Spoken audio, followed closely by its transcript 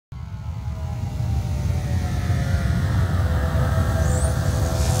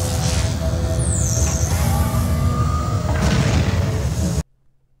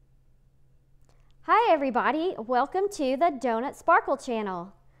everybody, welcome to the Donut Sparkle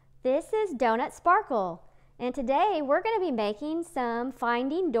channel. This is Donut Sparkle, and today we're going to be making some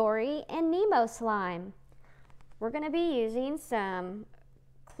Finding Dory and Nemo slime. We're going to be using some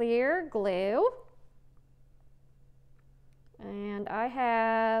clear glue, and I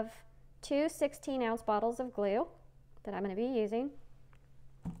have two 16-ounce bottles of glue that I'm going to be using.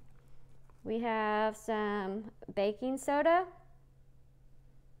 We have some baking soda,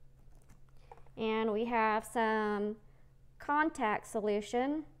 and we have some contact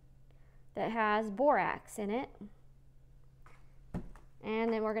solution that has borax in it.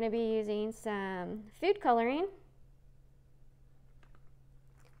 And then we're going to be using some food coloring.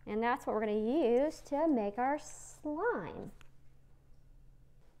 And that's what we're going to use to make our slime.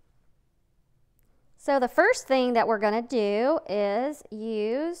 So the first thing that we're going to do is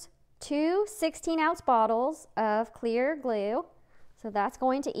use two 16-ounce bottles of clear glue. So that's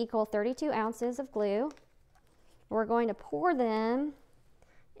going to equal 32 ounces of glue. We're going to pour them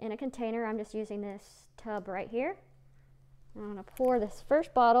in a container. I'm just using this tub right here. I'm going to pour this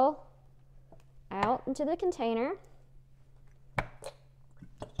first bottle out into the container.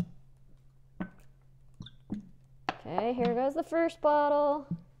 Okay, here goes the first bottle.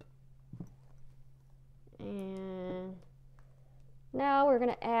 And now we're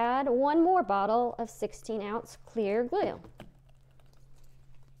going to add one more bottle of 16-ounce clear glue.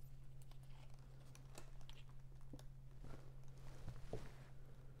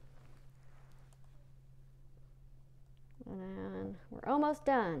 And we're almost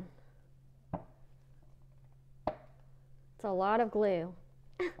done. It's a lot of glue.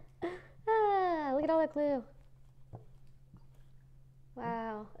 Look at all that glue.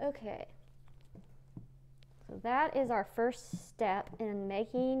 Wow, okay. So that is our first step in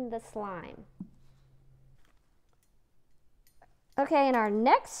making the slime. Okay, and our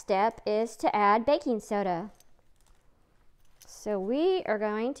next step is to add baking soda. So we are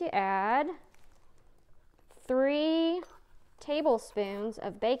going to add 3 tablespoons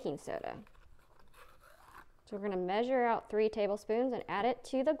of baking soda. So we're going to measure out 3 tablespoons and add it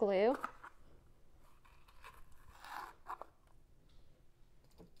to the glue.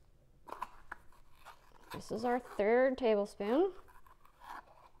 This is our 3rd tablespoon.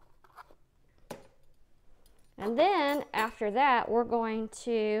 And then after that, we're going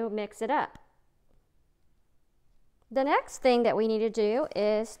to mix it up. The next thing that we need to do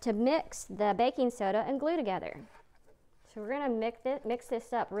is to mix the baking soda and glue together. So we're going to mix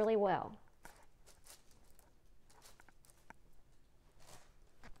this up really well.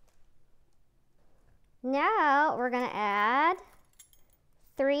 Now we're going to add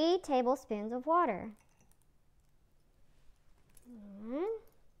 3 tablespoons of water. 1,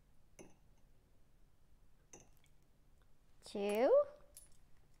 2,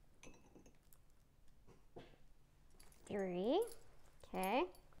 3. Okay.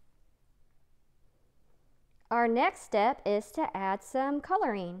 Our next step is to add some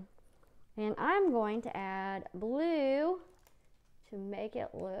coloring. And I'm going to add blue to make it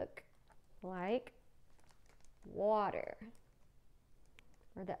look like water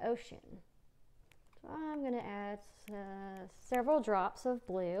or the ocean. So I'm going to add several drops of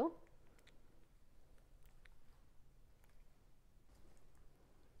blue.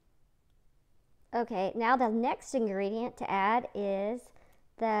 Okay, now the next ingredient to add is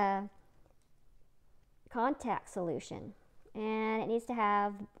the contact solution, and it needs to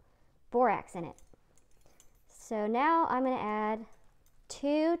have borax in it. So now I'm going to add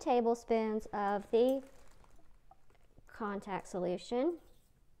 2 tablespoons of the contact solution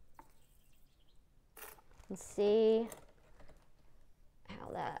and see how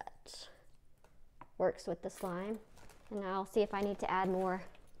that works with the slime. And I'll see if I need to add more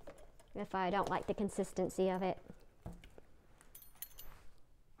if I don't like the consistency of it.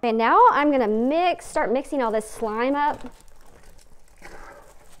 And now I'm gonna start mixing all this slime up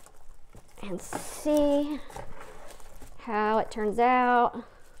and see how it turns out.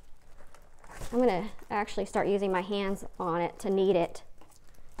 I'm gonna actually start using my hands on it to knead it.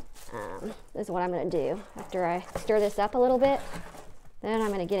 This is what I'm gonna do. After I stir this up a little bit, then I'm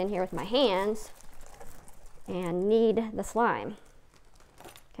gonna get in here with my hands and knead the slime.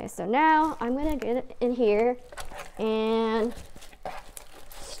 Okay, so now I'm gonna get in here and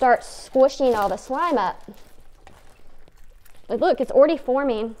start squishing all the slime up. But look, it's already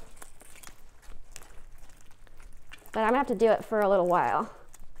forming. But I'm gonna have to do it for a little while.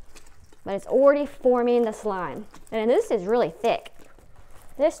 But it's already forming the slime. And this is really thick.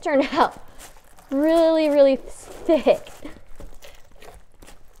 This turned out really, really thick.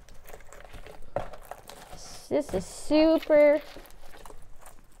 This is super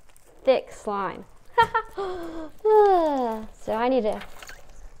thick slime. So I need to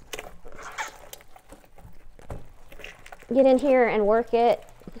get in here and work it.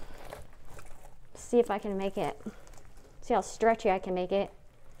 See if I can make it. See how stretchy I can make it.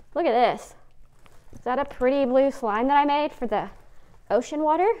 Look at this. Is that a pretty blue slime that I made for the ocean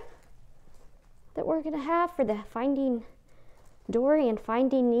water that we're gonna have for the Finding Dory and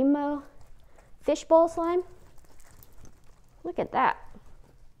Finding Nemo fishbowl slime? Look at that.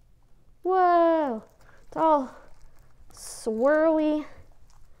 Whoa, it's all swirly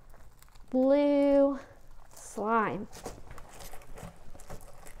blue slime.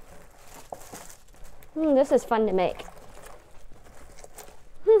 This is fun to make.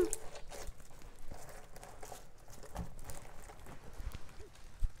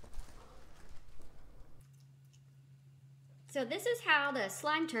 So this is how the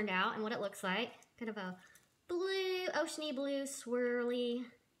slime turned out and what it looks like. Kind of a blue, oceany blue, swirly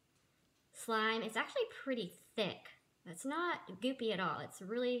slime. It's actually pretty thick. It's not goopy at all. It's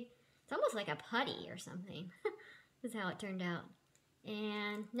almost like a putty or something. This is how it turned out.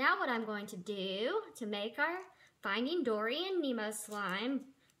 And now what I'm going to do to make our Finding Dory and Nemo slime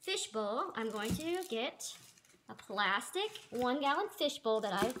fishbowl, I'm going to get a plastic 1-gallon fishbowl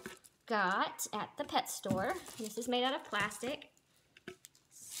that I got at the pet store. This is made out of plastic.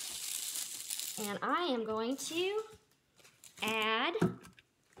 And I am going to add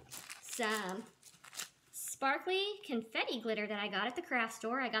some sparkly confetti glitter that I got at the craft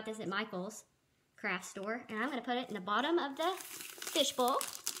store. I got this at Michael's craft store. And I'm going to put it in the bottom of the fishbowl.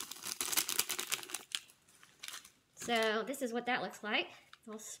 So this is what that looks like. It's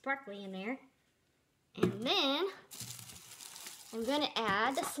all sparkly in there. And then I'm going to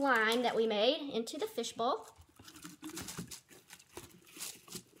add the slime that we made into the fishbowl.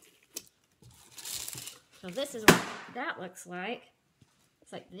 So this is what that looks like.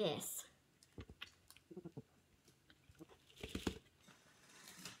 It's like this.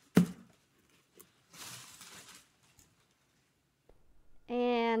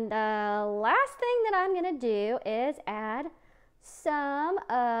 And the last thing that I'm going to do is add some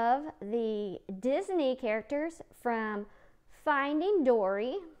of the Disney characters from Finding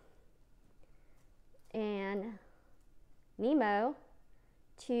Dory and Nemo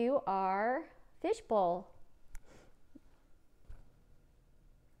to our fishbowl.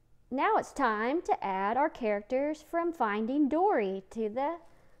 Now it's time to add our characters from Finding Dory to the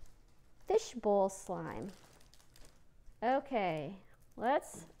fishbowl slime. Okay,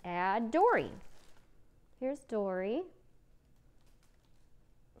 let's add Dory. Here's Dory.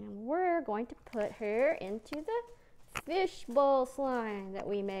 And we're going to put her into the fishbowl slime that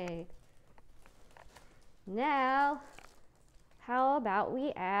we made. Now, how about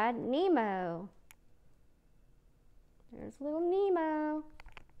we add Nemo? There's little Nemo.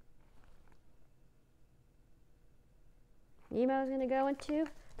 Nemo's gonna go into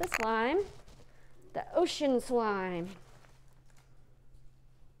the slime, the ocean slime.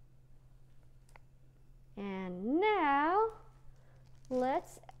 And now,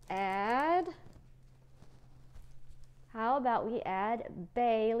 let's add, how about we add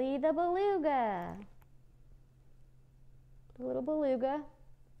Bailey the beluga? The little beluga.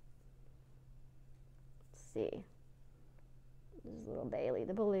 Let's see. This is little Bailey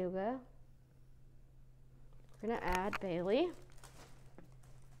the beluga. We're gonna add Bailey.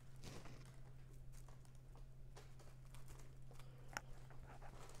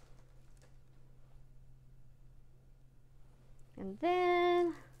 And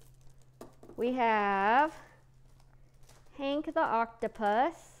then we have Hank the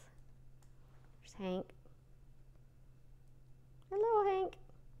octopus. There's Hank. Hello, Hank.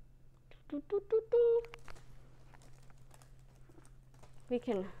 Doo, doo, doo, doo. We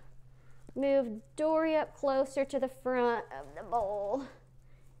can move Dory up closer to the front of the bowl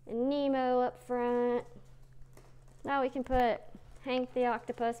and Nemo up front. Now we can put Hank the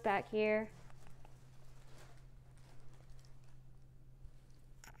octopus back here.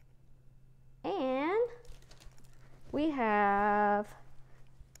 And we have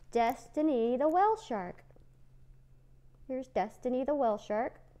Destiny the whale shark. Here's Destiny the whale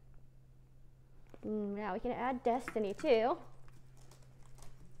shark. Now we can add Destiny too.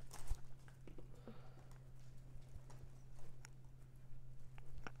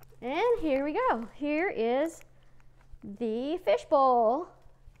 And here we go. Here is the fishbowl.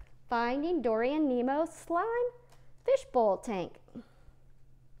 Finding Dory and Nemo slime fishbowl tank.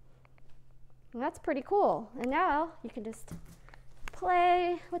 And that's pretty cool. And now you can just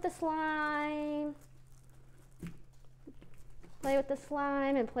play with the slime. Play with the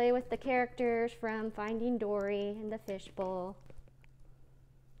slime and play with the characters from Finding Dory and the fishbowl.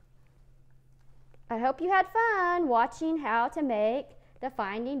 I hope you had fun watching how to make the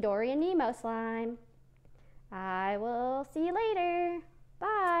Finding Dory and Nemo slime. I will see you later.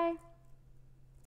 Bye.